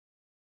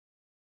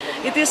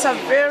it is a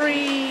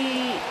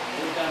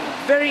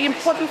very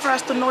important for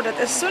us to know that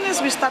as soon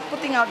as we start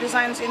putting our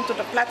designs into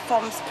the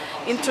platforms,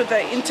 into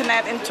the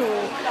internet, into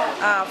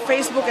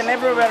Facebook and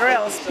everywhere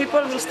else,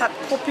 people will start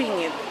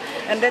copying it.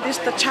 And that is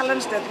the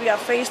challenge that we are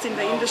faced in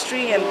the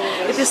industry, and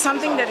it is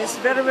something that is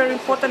very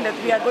important that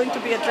we are going to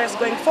be addressed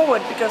going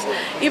forward, because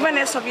even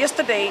as of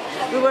yesterday,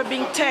 we were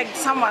being tagged,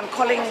 someone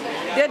calling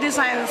their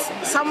designs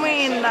somewhere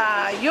in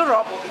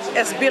Europe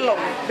as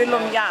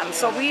Bilum yarn.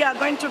 So we are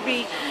going to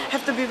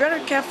have to be very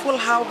careful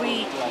how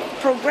we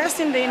progress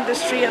in the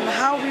industry, and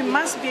how we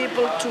must be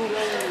able to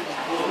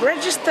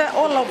register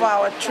all of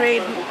our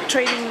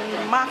trading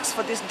marks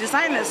for these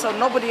designers so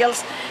nobody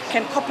else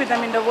can copy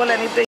them in the world.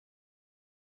 And if they